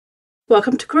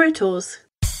Welcome to Career Tours.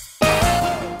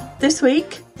 This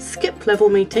week, skip level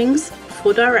meetings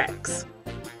for directs.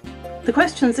 The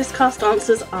questions this cast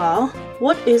answers are: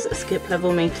 what is a skip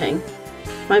level meeting?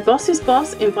 My boss's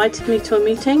boss invited me to a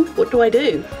meeting, what do I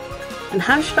do? And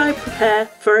how should I prepare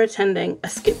for attending a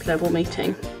skip level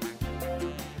meeting?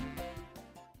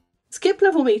 Skip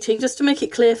level meeting, just to make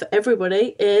it clear for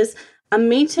everybody, is a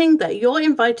meeting that you're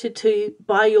invited to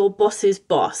by your boss's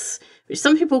boss, which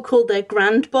some people call their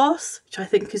grand boss, which I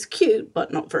think is cute,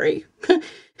 but not very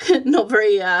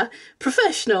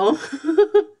professional.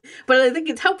 But I think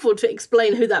it's helpful to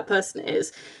explain who that person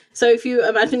is. So if you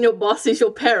imagine your boss is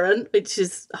your parent, which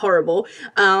is horrible,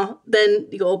 then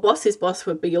your boss's boss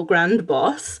would be your grand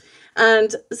boss.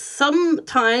 And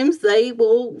sometimes they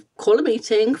will call a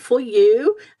meeting for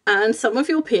you and some of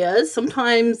your peers.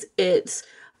 Sometimes it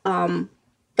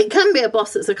can be a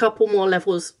boss that's a couple more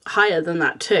levels higher than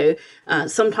that too.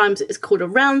 Sometimes it's called a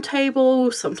round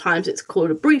table. Sometimes it's called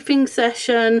a briefing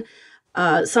session.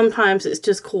 Sometimes it's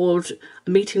just called a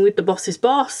meeting with the boss's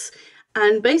boss.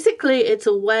 And basically it's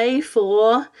a way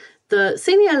for the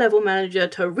senior level manager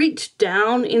to reach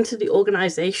down into the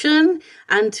organization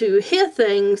and to hear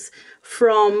things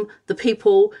from the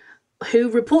people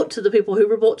who report to the people who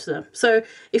report to them. So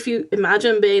if you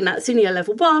imagine being that senior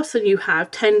level boss and you have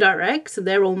 10 directs and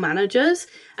they're all managers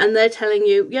and they're telling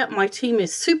you, yeah, my team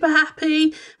is super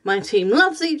happy, my team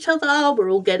loves each other,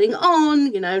 we're all getting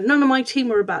on, none of my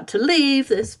team are about to leave,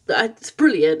 it's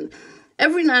brilliant.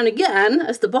 Every now and again,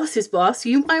 as the boss's boss,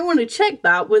 you might want to check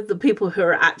that with the people who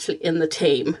are actually in the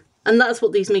team. And that's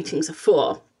what these meetings are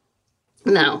for.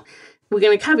 Now, we're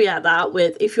going to caveat that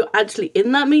with, if you're actually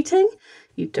in that meeting,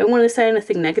 you don't want to say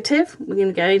anything negative. We're going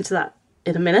to go into that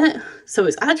in a minute. So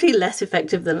it's actually less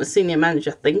effective than a senior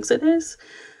manager thinks it is.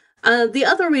 The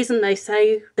other reason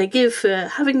they give for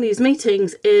having these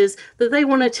meetings is that they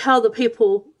want to tell the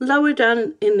people lower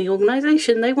down in the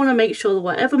organization, they want to make sure that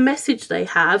whatever message they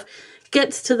have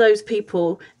gets to those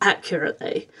people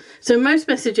accurately. So most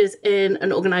messages in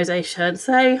an organization,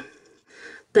 say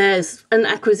there's an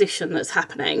acquisition that's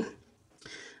happening.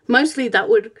 Mostly that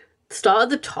would start at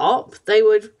the top. They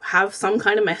would have some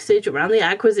kind of message around the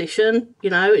acquisition.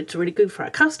 It's really good for our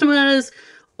customers,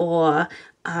 or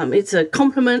it's a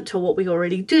compliment to what we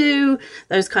already do,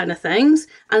 those kind of things.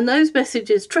 And those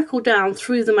messages trickle down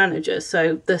through the managers.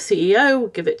 So the CEO will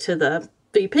give it to the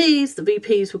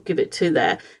VPs will give it to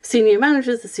their senior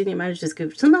managers, the senior managers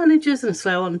give it to the managers, and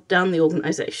so on down the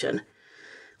organization.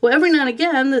 Well, every now and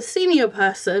again, the senior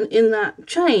person in that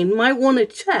chain might want to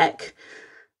check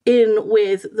in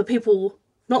with the people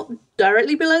not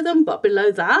directly below them, but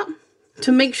below that,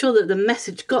 to make sure that the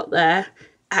message got there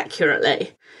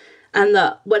accurately, and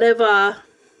that whatever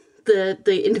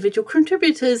the individual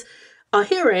contributors are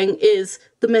hearing is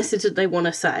the message that they want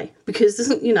to say. Because,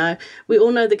 we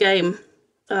all know the game,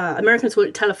 Americans call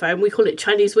it telephone, we call it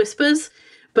Chinese whispers,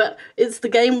 but it's the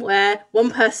game where one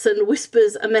person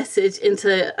whispers a message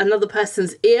into another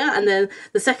person's ear, and then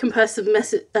the second person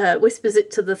whispers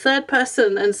it to the third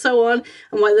person, and so on.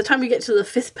 And by the time you get to the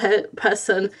fifth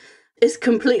person, it's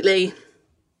completely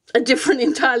an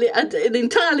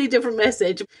entirely different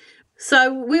message.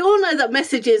 So we all know that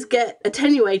messages get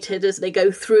attenuated as they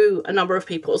go through a number of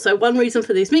people. So one reason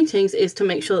for these meetings is to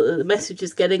make sure that the message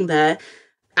is getting there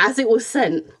as it was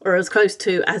sent, or as close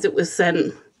to as it was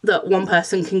sent, that one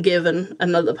person can give and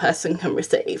another person can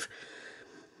receive.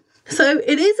 So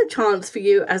it is a chance for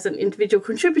you as an individual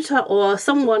contributor or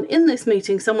someone in this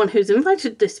meeting, someone who's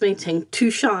invited this meeting,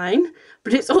 to shine,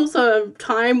 but it's also a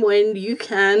time when you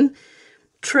can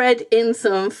tread in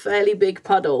some fairly big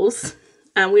puddles,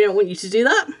 and we don't want you to do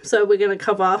that. So we're going to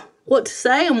cover what to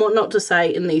say and what not to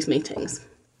say in these meetings.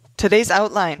 Today's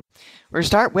outline. We're going to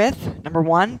start with, number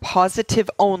 1,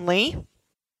 positive only.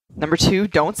 Number 2,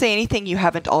 don't say anything you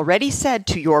haven't already said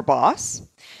to your boss.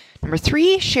 Number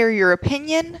 3, share your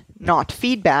opinion, not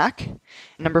feedback.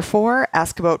 Number 4,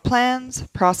 ask about plans,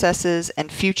 processes, and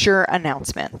future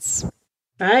announcements.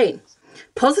 Right.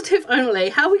 Positive only.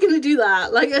 How are we going to do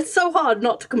that? It's so hard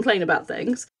not to complain about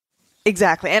things.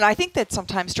 Exactly. And I think that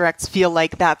sometimes directs feel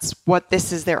like that's what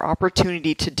this is their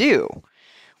opportunity to do.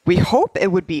 We hope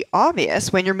it would be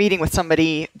obvious when you're meeting with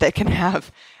somebody that can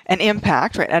have an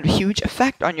impact, right, and a huge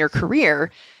effect on your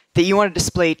career, that you want to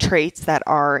display traits that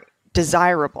are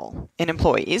desirable in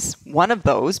employees, one of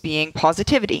those being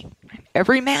positivity.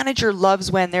 Every manager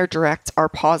loves when their directs are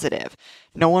positive.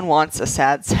 No one wants a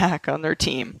sad sack on their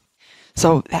team.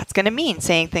 So that's going to mean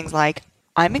saying things like,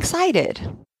 I'm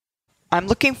excited, I'm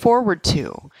looking forward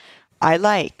to, I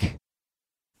like,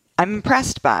 I'm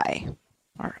impressed by,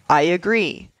 or I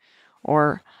agree,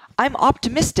 or I'm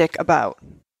optimistic about.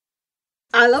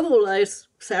 I love all those,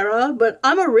 Sarah, but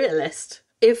I'm a realist.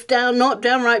 If not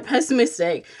downright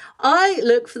pessimistic, I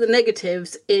look for the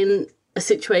negatives in a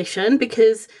situation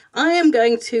because I am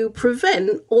going to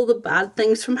prevent all the bad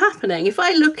things from happening. If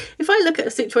I look at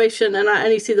a situation and I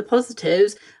only see the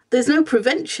positives, there's no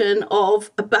prevention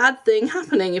of a bad thing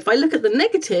happening. If I look at the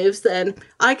negatives, then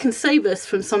I can save us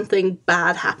from something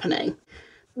bad happening.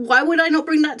 Why would I not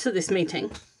bring that to this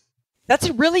meeting? That's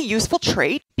a really useful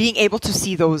trait. Being able to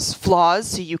see those flaws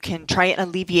so you can try and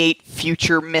alleviate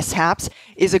future mishaps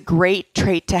is a great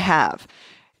trait to have.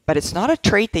 But it's not a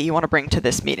trait that you want to bring to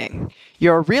this meeting.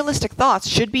 Your realistic thoughts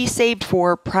should be saved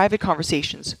for private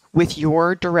conversations with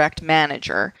your direct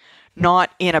manager,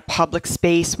 not in a public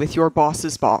space with your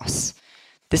boss's boss.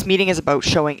 This meeting is about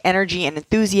showing energy and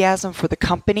enthusiasm for the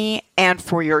company and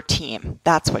for your team.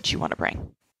 That's what you want to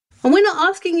bring. And we're not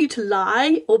asking you to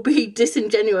lie or be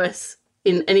disingenuous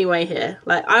in any way here.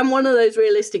 Like, I'm one of those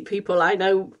realistic people. I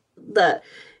know that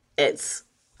it's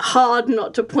hard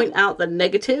not to point out the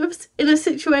negatives in a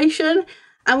situation.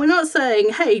 And we're not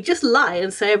saying, hey, just lie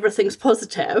and say everything's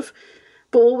positive.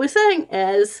 But what we're saying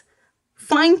is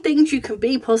find things you can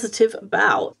be positive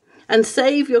about and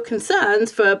save your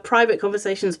concerns for private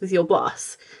conversations with your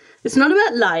boss. It's not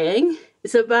about lying.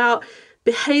 It's about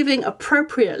behaving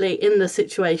appropriately in the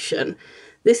situation.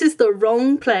 This is the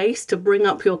wrong place to bring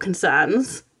up your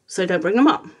concerns, so don't bring them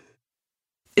up.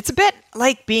 It's a bit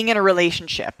like being in a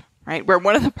relationship, right? Where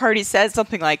one of the parties says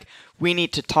something like, we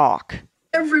need to talk.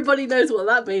 Everybody knows what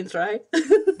that means, right?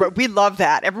 But we love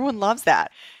that. Everyone loves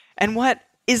that. And what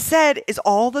is said is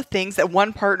all the things that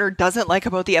one partner doesn't like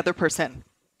about the other person.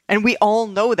 And we all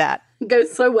know that. It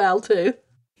goes so well, too.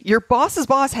 Your boss's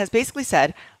boss has basically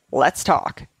said, let's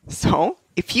talk. So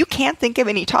if you can't think of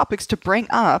any topics to bring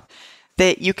up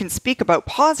that you can speak about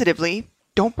positively,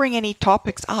 don't bring any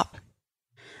topics up.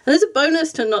 And there's a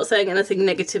bonus to not saying anything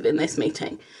negative in this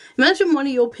meeting. Imagine one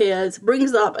of your peers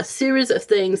brings up a series of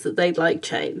things that they'd like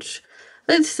changed.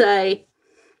 Let's say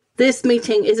this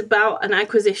meeting is about an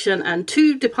acquisition and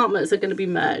 2 departments are going to be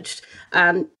merged.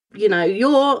 And,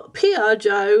 your peer,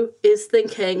 Joe, is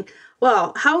thinking,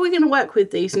 well, how are we going to work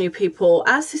with these new people?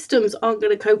 Our systems aren't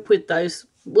going to cope with those,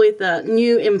 with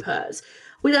new inputs.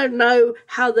 We don't know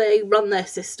how they run their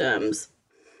systems.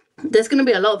 There's going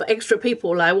to be a lot of extra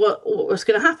people. Like, what's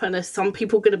going to happen is some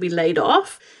people are going to be laid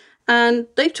off. And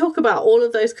they talk about all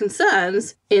of those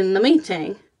concerns in the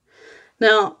meeting.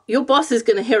 Now, your boss is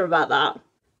going to hear about that.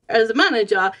 As a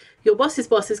manager, your boss's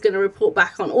boss is going to report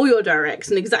back on all your directs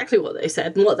and exactly what they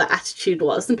said and what their attitude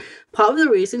was. And part of the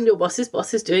reason your boss's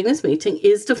boss is doing this meeting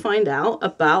is to find out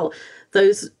about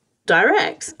those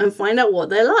directs and find out what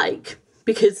they're like.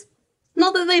 Because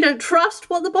not that they don't trust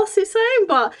what the boss is saying,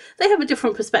 but they have a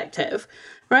different perspective,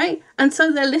 right? And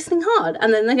so they're listening hard.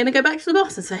 And then they're going to go back to the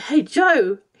boss and say, hey,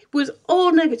 Joe, it was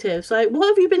all negatives. Like, what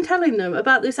have you been telling them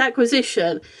about this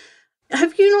acquisition?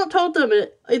 Have you not told them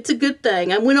it's a good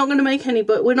thing and we're not going to make any,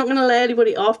 but we're not going to lay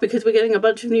anybody off because we're getting a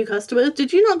bunch of new customers?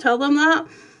 Did you not tell them that?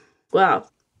 Well,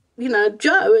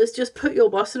 Joe has just put your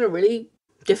boss in a really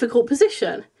difficult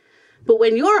position. But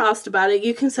when you're asked about it,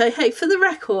 you can say, hey, for the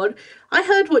record, I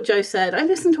heard what Joe said. I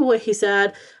listened to what he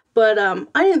said, but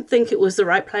I didn't think it was the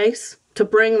right place to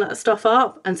bring that stuff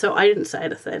up. And so I didn't say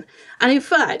anything. And in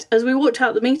fact, as we walked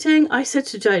out the meeting, I said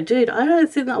to Joe, dude, I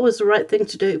don't think that was the right thing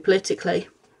to do politically.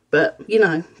 But, you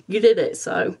did it,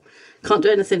 so can't do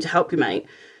anything to help you, mate.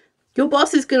 Your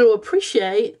boss is going to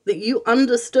appreciate that you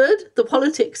understood the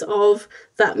politics of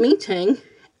that meeting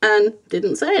and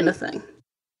didn't say anything.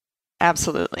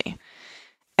 Absolutely.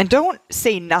 And don't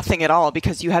say nothing at all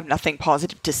because you have nothing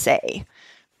positive to say.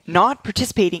 Not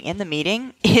participating in the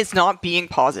meeting is not being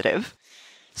positive.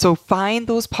 So find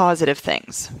those positive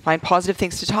things. Find positive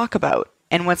things to talk about.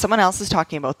 And when someone else is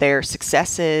talking about their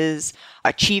successes,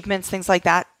 achievements, things like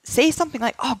that, say something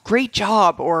like, oh, great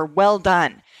job, or well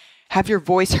done. Have your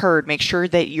voice heard. Make sure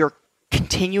that you're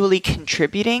continually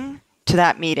contributing to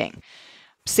that meeting.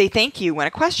 Say thank you when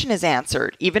a question is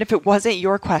answered, even if it wasn't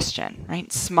your question, right?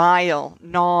 Smile,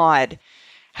 nod,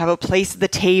 have a place at the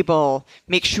table,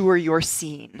 make sure you're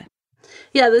seen.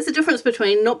 Yeah, there's a difference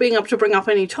between not being able to bring up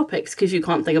any topics because you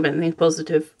can't think of anything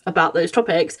positive about those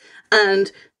topics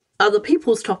and other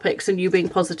people's topics and you being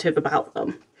positive about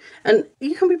them. And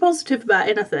you can be positive about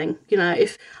anything.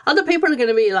 If other people are going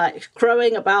to be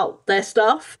crowing about their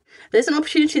stuff, there's an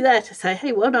opportunity there to say,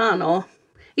 hey, well done. Or,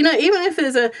 even if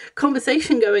there's a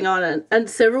conversation going on and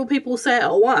several people say it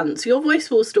at once, your voice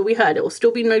will still be heard. It will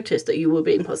still be noticed that you were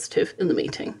being positive in the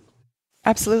meeting.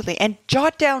 Absolutely. And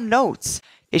jot down notes.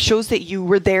 It shows that you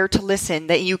were there to listen,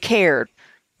 that you cared.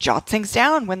 Jot things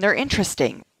down when they're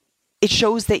interesting. It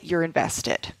shows that you're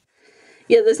invested.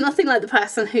 Yeah, there's nothing like the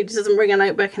person who doesn't bring a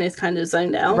notebook and is kind of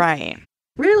zoned out. Right.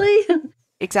 Really?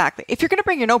 Exactly. If you're going to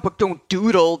bring your notebook, don't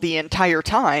doodle the entire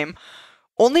time.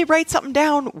 Only write something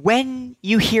down when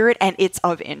you hear it and it's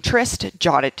of interest.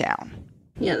 Jot it down.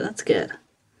 Yeah, that's good.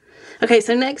 Okay,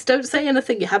 so next, don't say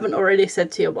anything you haven't already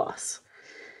said to your boss.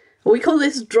 We call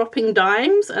this dropping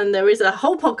dimes, and there is a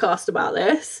whole podcast about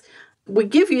this. We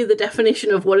give you the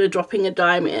definition of what a dropping a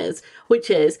dime is, which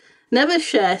is never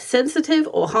share sensitive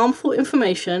or harmful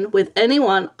information with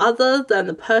anyone other than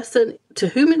the person to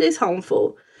whom it is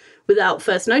harmful, without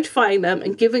first notifying them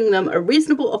and giving them a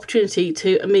reasonable opportunity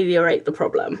to ameliorate the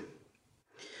problem.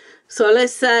 So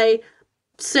let's say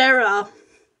Sarah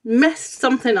messed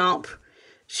something up.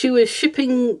 She was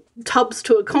shipping tubs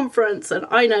to a conference, and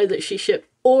I know that she shipped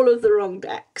all of the wrong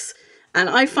decks. And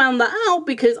I found that out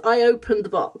because I opened the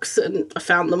box and I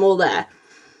found them all there.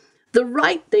 The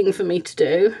right thing for me to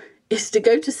do is to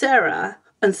go to Sarah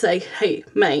and say, hey,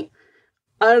 mate,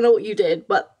 I don't know what you did,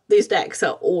 but these decks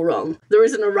are all wrong. There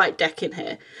isn't a right deck in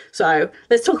here. So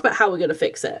let's talk about how we're going to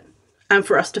fix it and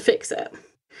for us to fix it.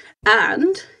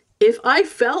 And if I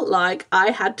felt like I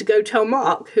had to go tell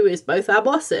Mark, who is both our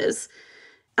bosses,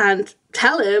 and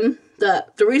tell him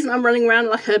that the reason I'm running around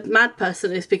like a mad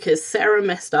person is because Sarah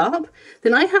messed up,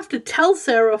 then I have to tell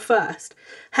Sarah first,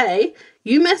 hey,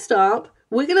 you messed up,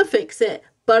 we're going to fix it,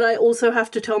 but I also have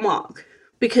to tell Mark.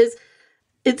 Because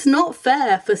it's not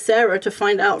fair for Sarah to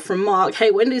find out from Mark,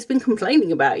 hey, Wendy's been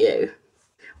complaining about you.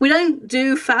 We don't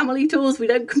do family tours, we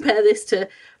don't compare this to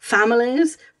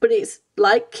families, but it's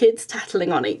like kids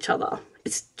tattling on each other.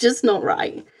 It's just not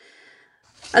right.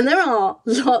 And there are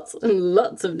lots and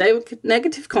lots of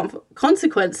negative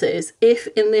consequences if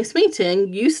in this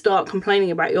meeting you start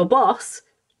complaining about your boss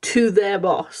to their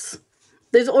boss.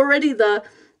 There's already the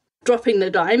dropping the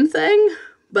dime thing,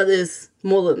 but there's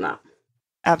more than that.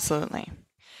 Absolutely.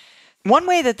 One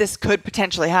way that this could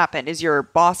potentially happen is your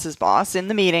boss's boss in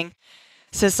the meeting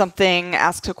says something,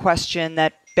 asks a question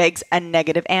that begs a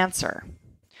negative answer.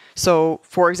 So,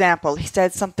 for example, he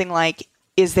said something like,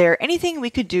 is there anything we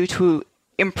could do to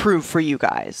improve for you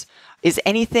guys? Is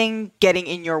anything getting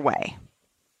in your way?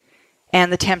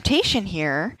 And the temptation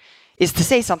here is to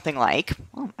say something like,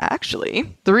 well,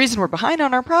 actually, the reason we're behind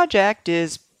on our project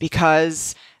is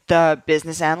because the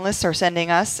business analysts are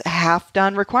sending us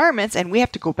half-done requirements and we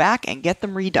have to go back and get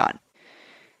them redone.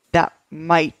 That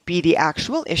might be the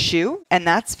actual issue, and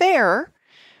that's fair.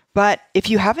 But if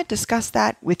you haven't discussed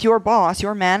that with your boss,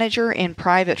 your manager in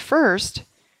private first,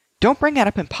 don't bring that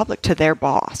up in public to their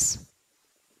boss.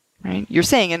 Right? You're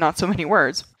saying in not so many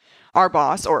words, our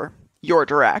boss, or your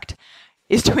direct,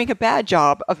 is doing a bad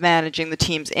job of managing the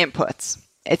team's inputs.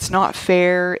 It's not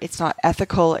fair, it's not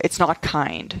ethical, it's not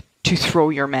kind to throw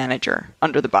your manager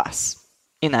under the bus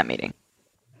in that meeting.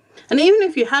 And even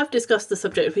if you have discussed the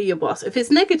subject with your boss, if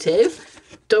it's negative,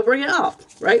 don't bring it up,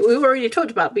 right? We've already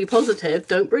talked about be positive,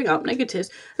 don't bring up negatives.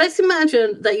 Let's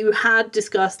imagine that you had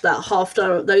discussed that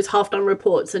those half-done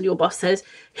reports and your boss says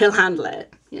he'll handle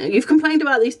it. You know, you've complained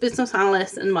about these business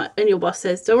analysts and your boss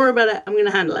says, don't worry about it, I'm going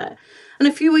to handle it. And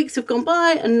a few weeks have gone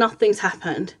by and nothing's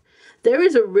happened. There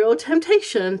is a real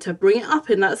temptation to bring it up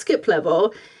in that skip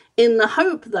level in the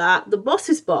hope that the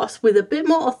boss's boss, with a bit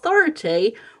more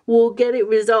authority, will get it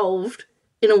resolved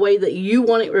in a way that you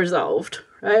want it resolved,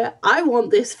 right? I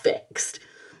want this fixed.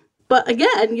 But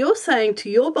again, you're saying to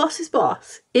your boss's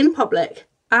boss in public,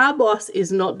 our boss is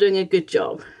not doing a good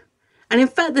job. And in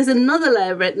fact, there's another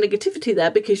layer of negativity there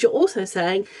because you're also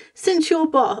saying, since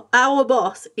our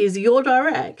boss is your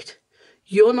direct,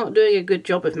 you're not doing a good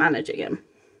job of managing him.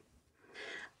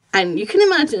 And you can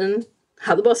imagine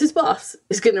how the boss's boss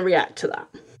is going to react to that.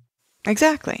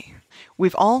 Exactly.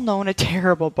 We've all known a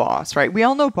terrible boss, right? We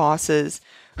all know bosses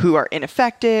who are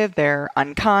ineffective, they're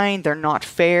unkind, they're not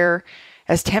fair.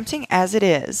 As tempting as it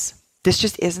is, this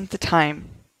just isn't the time.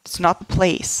 It's not the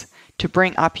place to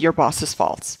bring up your boss's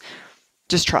faults.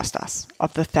 Just trust us.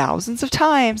 Of the thousands of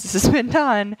times this has been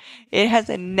done, it has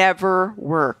never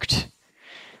worked.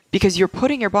 Because you're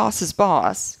putting your boss's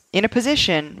boss in a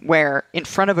position where, in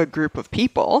front of a group of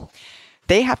people,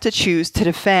 they have to choose to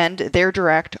defend their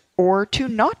direct or to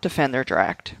not defend their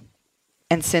direct.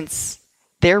 And since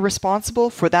they're responsible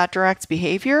for that direct's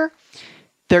behavior,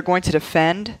 they're going to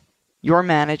defend your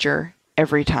manager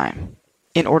every time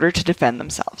in order to defend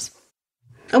themselves.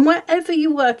 And wherever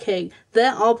you're working,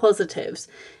 there are positives.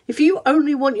 If you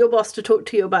only want your boss to talk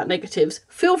to you about negatives,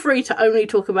 feel free to only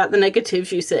talk about the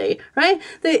negatives you see, right?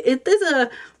 There's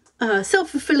a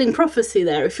self-fulfilling prophecy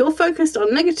there. If you're focused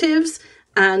on negatives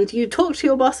and you talk to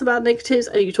your boss about negatives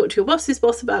and you talk to your boss's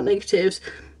boss about negatives,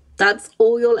 That's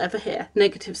all you'll ever hear,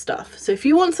 negative stuff. So if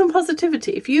you want some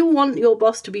positivity, if you want your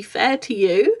boss to be fair to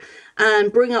you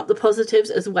and bring up the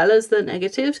positives as well as the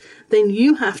negatives, then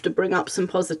you have to bring up some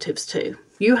positives too.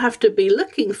 You have to be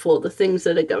looking for the things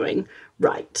that are going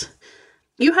right.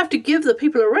 You have to give the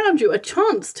people around you a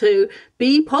chance to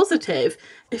be positive.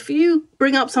 If you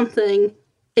bring up something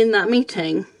in that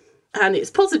meeting and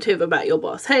it's positive about your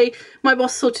boss, hey, my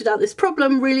boss sorted out this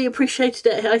problem, really appreciated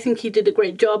it, I think he did a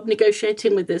great job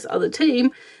negotiating with this other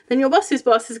team, then your boss's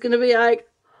boss is going to be like,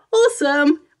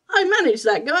 awesome, I managed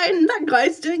that guy and that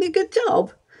guy's doing a good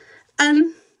job.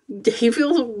 And he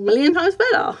feels a million times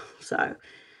better. So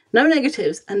no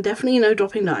negatives and definitely no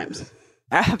dropping dimes.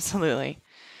 Absolutely.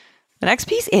 The next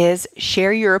piece is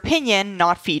share your opinion,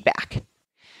 not feedback.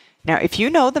 Now, if you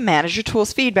know the Manager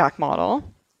Tools feedback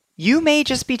model, you may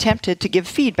just be tempted to give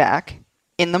feedback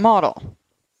in the model,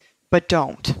 but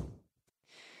don't.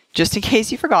 Just in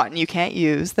case you've forgotten, you can't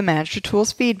use the Manager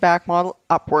Tools feedback model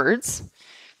upwards.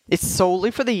 It's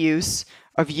solely for the use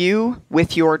of you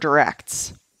with your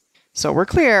directs. So we're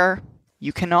clear,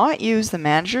 you cannot use the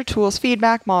Manager Tools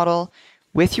feedback model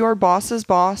with your boss's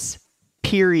boss,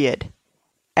 period,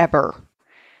 ever.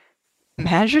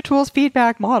 Manager Tools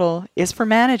feedback model is for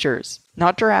managers,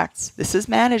 not directs. This is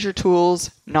Manager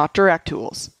Tools, not direct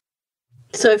tools.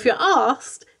 So if you're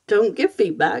asked, don't give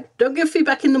feedback. Don't give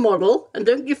feedback in the model, and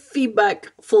don't give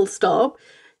feedback full stop.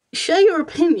 Share your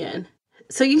opinion.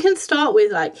 So you can start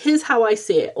with like, here's how I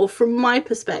see it, or from my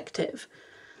perspective.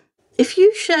 If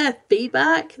you share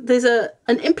feedback, there's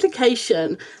an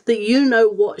implication that you know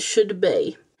what should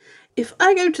be. If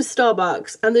I go to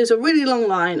Starbucks and there's a really long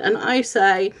line and I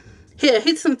say,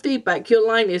 here's some feedback, your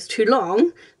line is too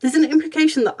long, there's an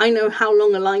implication that I know how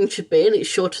long a line should be and it's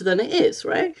shorter than it is,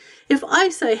 right? If I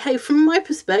say, hey, from my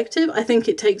perspective, I think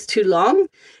it takes too long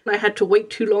and I had to wait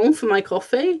too long for my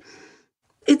coffee,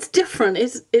 it's different.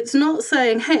 It's not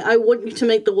saying, hey, I want you to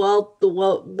make the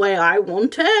world way I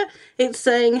want it. It's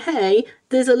saying, hey,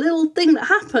 there's a little thing that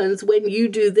happens when you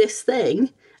do this thing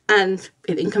and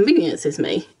it inconveniences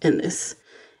me in this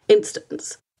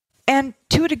instance. And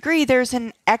to a degree, there's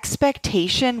an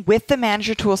expectation with the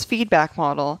Manager Tools feedback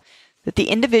model that the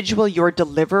individual you're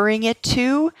delivering it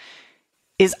to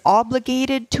is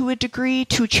obligated to a degree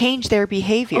to change their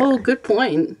behavior. Oh, good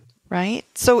point. Right?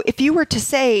 So if you were to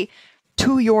say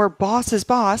to your boss's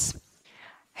boss,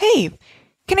 hey,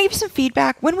 can I give you some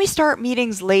feedback? When we start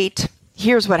meetings late,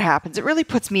 here's what happens. It really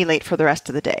puts me late for the rest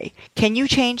of the day. Can you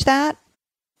change that?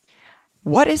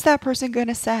 What is that person going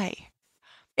to say?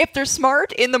 If they're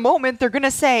smart in the moment, they're going to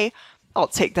say, I'll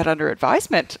take that under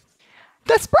advisement.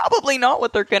 That's probably not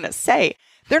what they're going to say.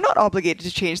 They're not obligated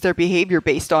to change their behavior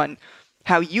based on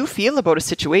how you feel about a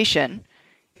situation,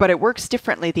 but it works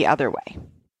differently the other way.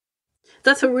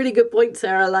 That's a really good point,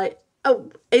 Sarah. Like,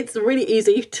 it's really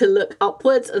easy to look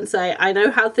upwards and say, I know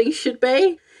how things should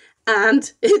be.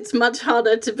 And it's much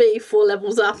harder to be 4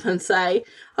 levels up and say,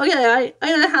 okay,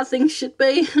 I know how things should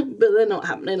be, but they're not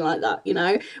happening like that, you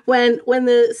know? When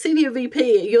the senior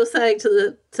VP, you're saying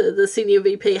to the senior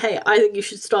VP, hey, I think you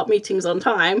should start meetings on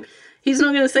time, he's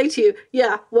not going to say to you,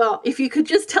 yeah, well, if you could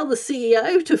just tell the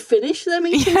CEO to finish their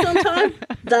meetings on time,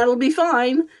 that'll be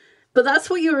fine. But that's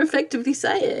what you're effectively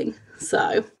saying.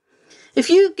 So if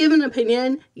you give an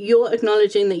opinion, you're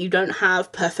acknowledging that you don't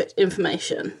have perfect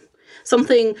information.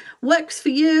 Something works for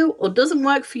you or doesn't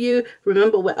work for you.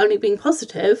 Remember, we're only being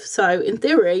positive. So in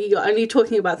theory, you're only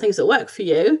talking about things that work for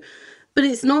you, but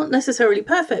it's not necessarily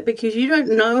perfect because you don't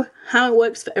know how it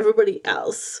works for everybody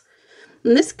else.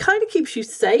 And this kind of keeps you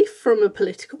safe from a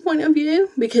political point of view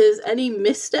because any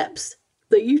missteps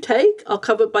that you take are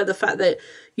covered by the fact that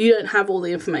you don't have all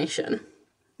the information.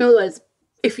 In other words,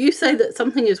 if you say that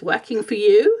something is working for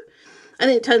you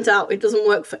and it turns out it doesn't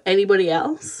work for anybody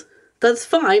else, that's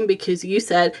fine because you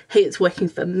said, hey, it's working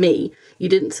for me. You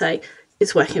didn't say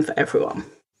it's working for everyone.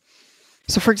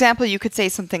 So for example, you could say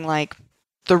something like,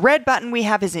 the red button we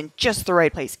have is in just the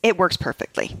right place. It works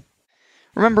perfectly.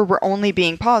 Remember, we're only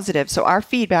being positive, so our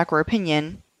feedback or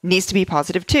opinion needs to be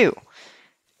positive too.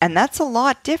 And that's a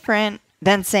lot different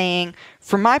than saying,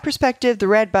 from my perspective, the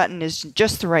red button is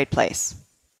just the right place.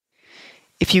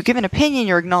 If you give an opinion,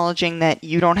 you're acknowledging that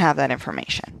you don't have that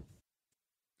information.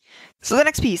 So the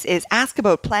next piece is ask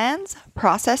about plans,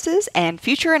 processes, and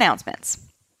future announcements.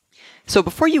 So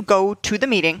before you go to the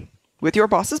meeting with your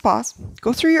boss's boss,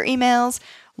 go through your emails,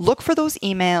 look for those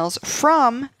emails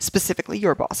from specifically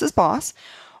your boss's boss,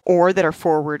 or that are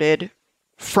forwarded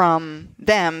from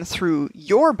them through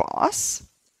your boss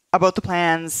about the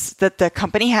plans that the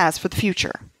company has for the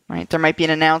future, right? There might be an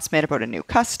announcement about a new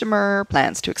customer,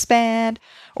 plans to expand,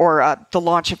 or the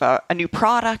launch of a new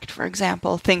product, for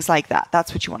example, things like that.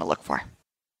 That's what you want to look for.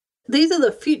 These are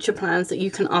the future plans that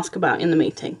you can ask about in the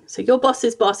meeting. So your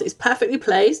boss's boss is perfectly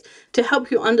placed to help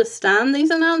you understand these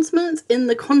announcements in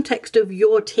the context of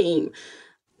your team.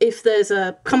 If there's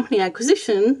a company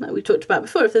acquisition, like we talked about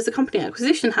before, if there's a company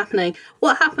acquisition happening,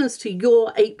 what happens to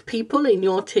your 8 people in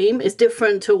your team is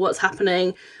different to what's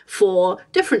happening for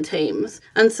different teams.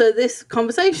 And so this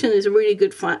conversation is a really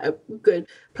good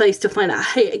place to find out,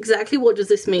 hey, exactly what does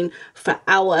this mean for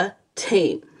our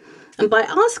team? And by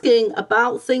asking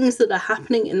about things that are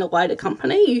happening in the wider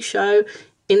company, you show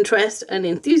interest and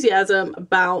enthusiasm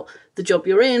about the job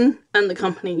you're in and the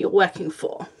company you're working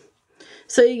for.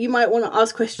 So you might want to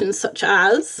ask questions such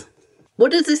as,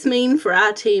 what does this mean for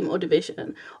our team or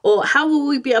division? Or how will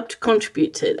we be able to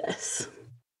contribute to this?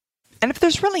 And if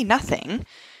there's really nothing,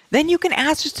 then you can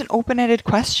ask just an open-ended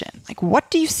question, like, what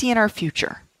do you see in our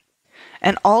future?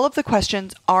 And all of the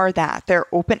questions are that. They're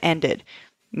open-ended,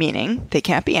 meaning they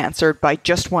can't be answered by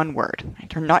just one word. Right?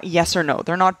 They're not yes or no.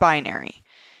 They're not binary.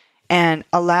 And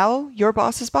allow your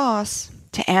boss's boss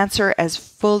to answer as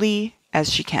fully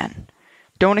as she can.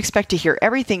 Don't expect to hear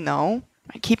everything, though.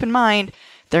 Keep in mind,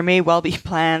 there may well be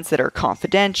plans that are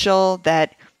confidential,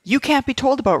 that you can't be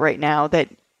told about right now, that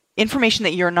information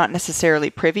that you're not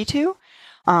necessarily privy to,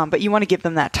 but you want to give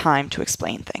them that time to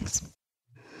explain things.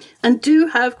 And do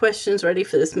have questions ready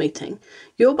for this meeting.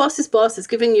 Your boss's boss is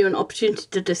giving you an opportunity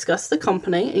to discuss the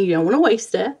company, and you don't want to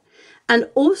waste it. And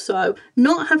also,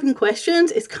 not having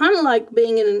questions is kind of like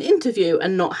being in an interview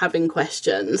and not having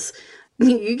questions.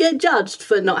 You get judged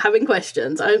for not having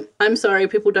questions. I'm sorry,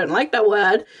 people don't like that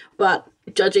word, but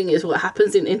judging is what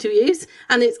happens in interviews.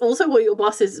 And it's also what your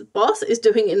boss's boss is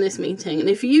doing in this meeting. And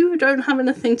if you don't have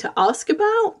anything to ask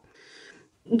about,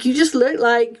 you just look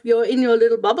like you're in your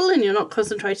little bubble and you're not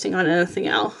concentrating on anything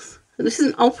else. And this is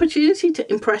an opportunity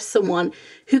to impress someone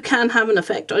who can have an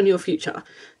effect on your future.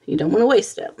 You don't want to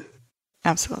waste it.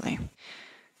 Absolutely.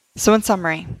 So in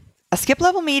summary, a skip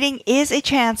level meeting is a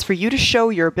chance for you to show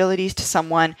your abilities to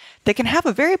someone that can have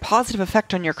a very positive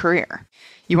effect on your career.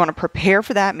 You want to prepare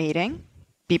for that meeting,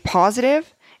 be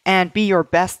positive, and be your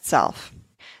best self.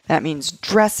 That means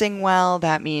dressing well,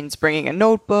 that means bringing a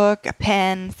notebook, a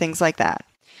pen, things like that.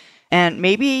 And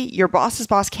maybe your boss's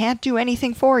boss can't do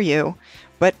anything for you,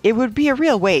 but it would be a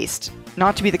real waste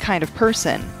not to be the kind of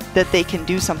person that they can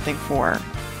do something for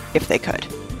if they could.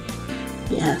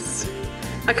 Yes.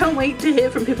 I can't wait to hear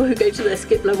from people who go to their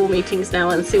skip level meetings now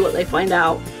and see what they find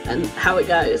out and how it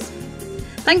goes.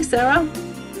 Thanks, Sarah.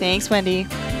 Thanks, Wendy.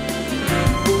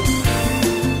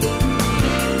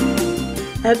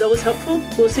 I hope that was helpful.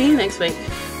 We'll see you next week.